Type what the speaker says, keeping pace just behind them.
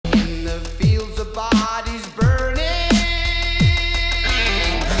the fields of bodies burning,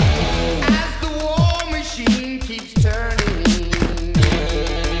 as the war machine keeps turning.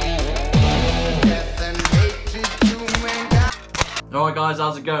 Death and hatred to mankind. Alright guys,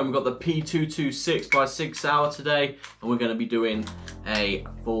 how's it going? We've got the P226 by Sig Sauer today, and we're going to be doing a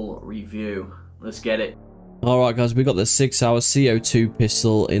full review. Let's get it. Alright guys, we got the Sig Sauer CO2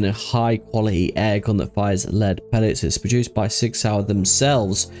 pistol in a high quality air gun that fires lead pellets. It's produced by Sig Sauer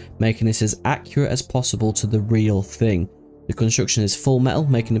themselves, making this as accurate as possible to the real thing. The construction is full metal,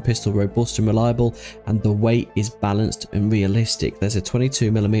 making the pistol robust and reliable, and the weight is balanced and realistic. There's a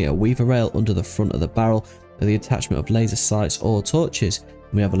 22mm weaver rail under the front of the barrel with the attachment of laser sights or torches.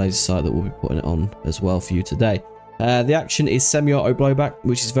 We have a laser sight that we'll be putting it on as well for you today. The action is semi-auto blowback,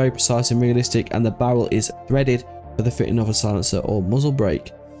 which is very precise and realistic, and the barrel is threaded for the fitting of a silencer or muzzle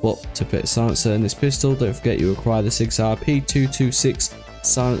brake. But to fit a silencer in this pistol, don't forget you require the Sig Sauer p226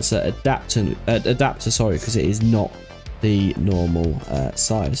 silencer adapter, sorry, because it is not the normal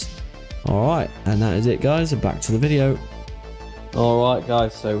size. Alright, and that is it guys, back to the video. Alright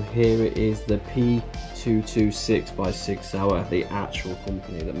guys, so here it is, the P226 by Sig Sauer, the actual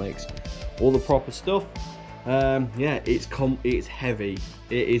company that makes all the proper stuff. Yeah, it's heavy.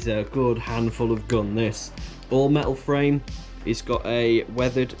 It is a good handful of gun, this. All metal frame. It's got a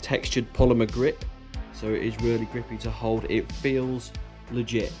weathered textured polymer grip, so it is really grippy to hold. It feels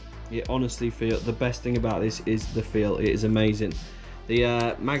legit. It honestly feels, the best thing about this is the feel. It is amazing.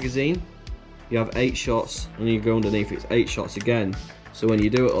 The magazine, you have 8 shots, and you go underneath, it's 8 shots again. So when you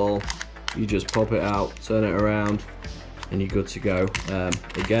do it all, you just pop it out, turn it around, and you're good to go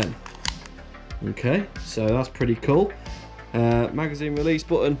again. Okay, so that's pretty cool. Magazine release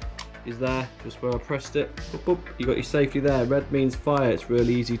button is there, just where I pressed it. Boop, boop. You got your safety there. Red means fire. It's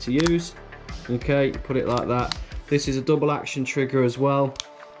really easy to use. Okay, you put it like that. This is a double action trigger as well.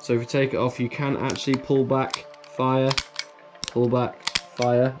 So if you take it off, you can actually pull back, fire, pull back,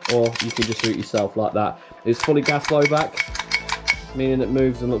 fire, or you can just do it yourself like that. It's fully gas blowback, meaning it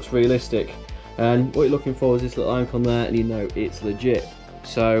moves and looks realistic. And what you're looking for is this little icon there, and you know it's legit.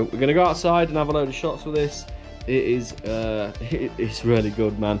 So we're gonna go outside and have a load of shots with this. It is it's really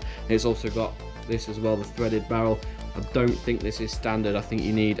good, man. It's also got this as well, the threaded barrel. I don't think this is standard. I think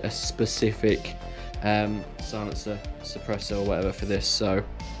you need a specific silencer, suppressor or whatever for this. So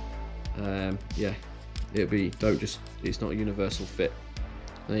yeah, it's not a universal fit.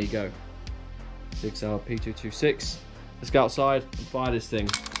 There you go, Sig Sauer P226. Let's go outside and fire this thing.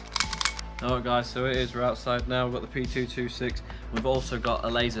 Alright guys, so it is, we're outside now. We've got the P226. We've also got a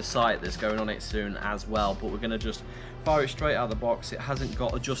laser sight that's going on it soon as well, but we're going to just fire it straight out of the box. It hasn't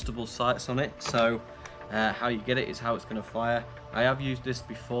got adjustable sights on it, so how you get it is how it's going to fire. I have used this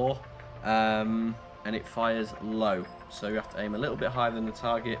before, and it fires low, so you have to aim a little bit higher than the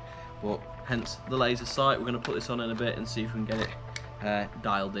target, but hence the laser sight. We're going to put this on in a bit and see if we can get it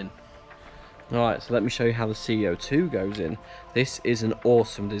dialed in. Alright, so let me show you how the CO2 goes in. This is an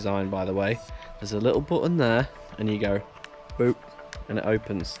awesome design, by the way. There's a little button there, and you go boop, and it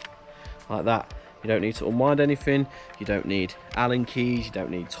opens like that. You don't need to unwind anything, you don't need Allen keys, you don't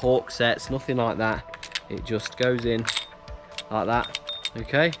need torque sets, nothing like that. It just goes in like that,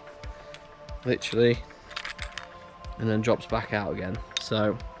 okay? Literally, and then drops back out again.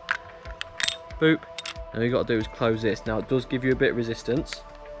 So, boop, and all you got to do is close this. Now, it does give you a bit of resistance,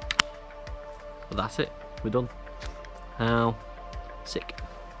 but that's it, we're done. How sick.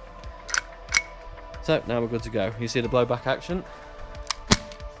 So now we're good to go. You see the blowback action?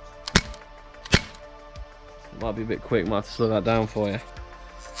 It might be a bit quick, might have to slow that down for you.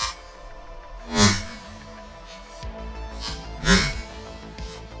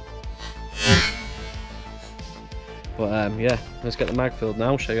 But yeah, let's get the mag filled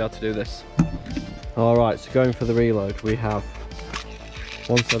now, I'll show you how to do this. Alright, so going for the reload, we have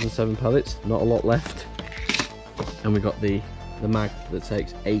 177 pellets, not a lot left, and we've got the mag that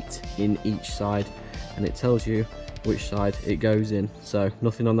takes 8 in each side, and it tells you which side it goes in. So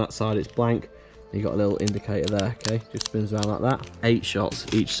nothing on that side, it's blank. You got a little indicator there, okay, just spins around like that. 8 shots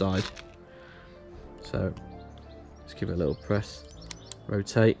each side. So just give it a little press,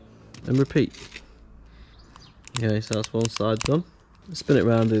 rotate and repeat. Okay, so that's one side done. Spin it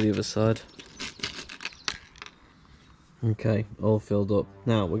around, do the other side. Okay, all filled up.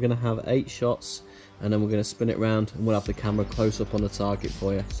 Now we're going to have 8 shots, and then we're going to spin it round, and we'll have the camera close up on the target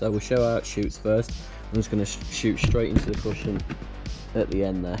for you. So we'll show how it shoots first. I'm just going to shoot straight into the cushion at the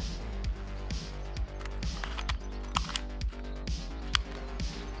end there.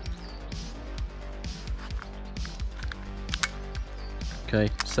 Okay,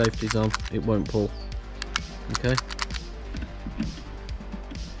 safety's on, it won't pull. Okay.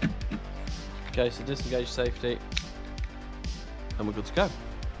 Okay, so disengage safety, and we're good to go.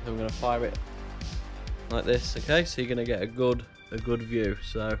 Then we're going to fire it like this. Okay, so you're going to get a good view.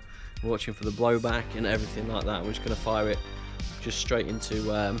 So we're watching for the blowback and everything like that. We're just going to fire it just straight into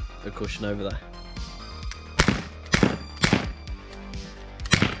the cushion over there.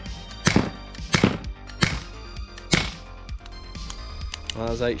 Well,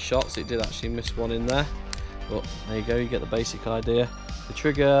 that was 8 shots. It did actually miss one in there, but there you go, you get the basic idea. The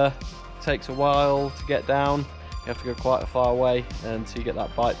trigger takes a while to get down. You have to go quite a far away until you get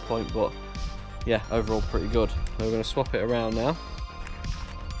that bite point, but yeah, overall pretty good. So we're going to swap it around now.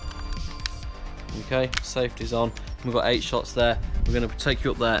 Okay, safety's on. We've got 8 shots there. We're going to take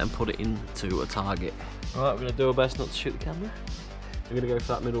you up there and put it into a target. Alright, we're going to do our best not to shoot the camera. We're going to go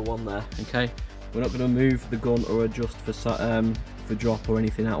for that middle one there, okay? We're not going to move the gun or adjust for drop or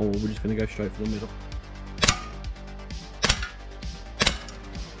anything at all. We're just going to go straight for the middle.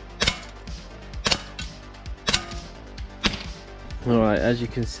 Alright, as you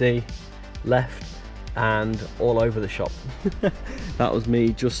can see, left and all over the shop. That was me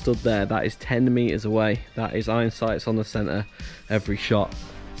just stood there. That is 10 meters away. That is iron sights on the center every shot.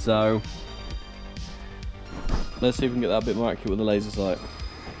 So let's see if we can get that a bit more accurate with the laser sight.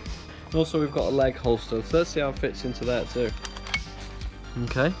 Also, we've got a leg holster, so let's see how it fits into there too.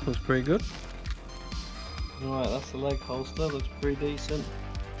 Okay, looks pretty good. Alright, that's the leg holster, looks pretty decent.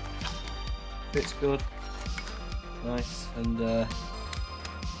 Fits good. Nice, and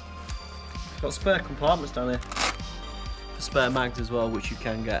got spare compartments down here for spare mags as well, which you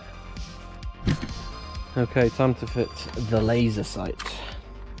can get. Okay, time to fit the laser sight.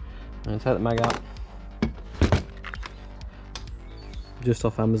 I'm going to take the mag out. Just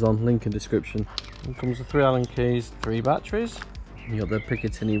off Amazon, link in description. It comes with 3 Allen keys, 3 batteries. You got the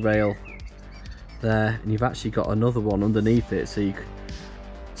Picatinny rail there, and you've actually got another one underneath it. So you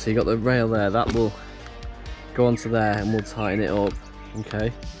got the rail there that will go onto there, and we'll tighten it up.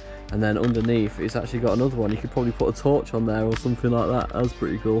 Okay, and then underneath it's actually got another one. You could probably put a torch on there or something like that. That's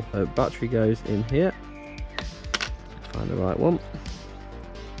pretty cool. Battery goes in here. Find the right one.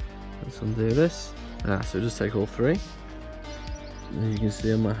 Let's undo this. So just take all 3. As you can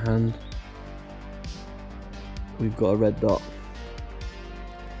see on my hand, we've got a red dot.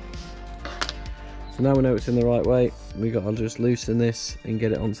 So now we know it's in the right way. We got to just loosen this and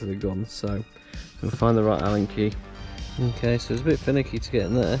get it onto the gun. So we'll find the right Allen key. Okay, so it's a bit finicky to get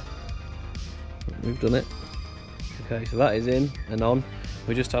in there, but we've done it. Okay, so that is in and on.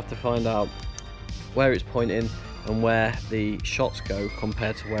 We just have to find out where it's pointing and where the shots go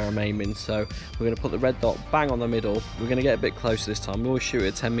compared to where I'm aiming. So we're going to put the red dot bang on the middle. We're going to get a bit closer this time. We always shoot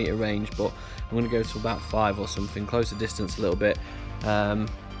at a 10 meter range, but I'm going to go to about 5 or something, closer distance a little bit, and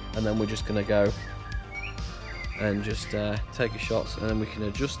then we're just going to go and just take a shot, and then we can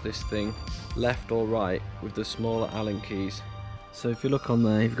adjust this thing left or right with the smaller Allen keys. So if you look on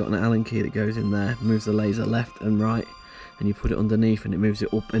there, you've got an Allen key that goes in there, moves the laser left and right, and you put it underneath and it moves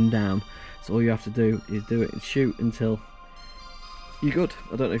it up and down. So all you have to do is do it and shoot until you're good.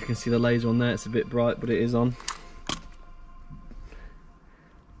 I don't know if you can see the laser on there, it's a bit bright, but it is on.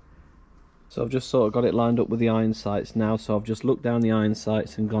 So I've just sort of got it lined up with the iron sights now, so I've just looked down the iron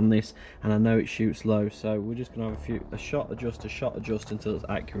sights and gone this, and I know it shoots low, so we're just going to have a shot adjust until it's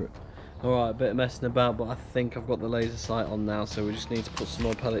accurate. Alright, a bit of messing about, but I think I've got the laser sight on now, so we just need to put some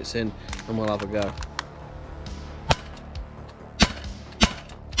more pellets in and we'll have a go.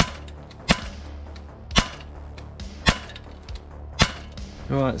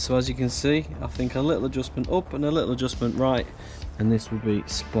 Alright, so as you can see, I think a little adjustment up and a little adjustment right, and this will be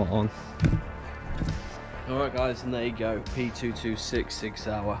spot on. Alright guys, and there you go, P226 Sig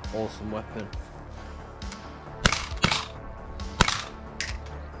Sauer, awesome weapon.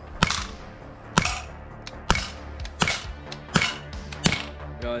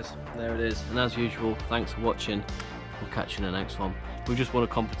 Guys, there it is, and as usual, thanks for watching. We'll catch you in the next one. We've just won a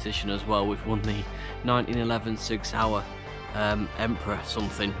competition as well. We've won the 1911 Sig Sauer Emperor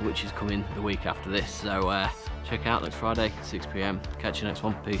something, which is coming the week after this, so check out next Friday 6 PM. Catch you next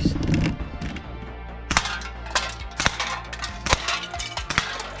one. Peace.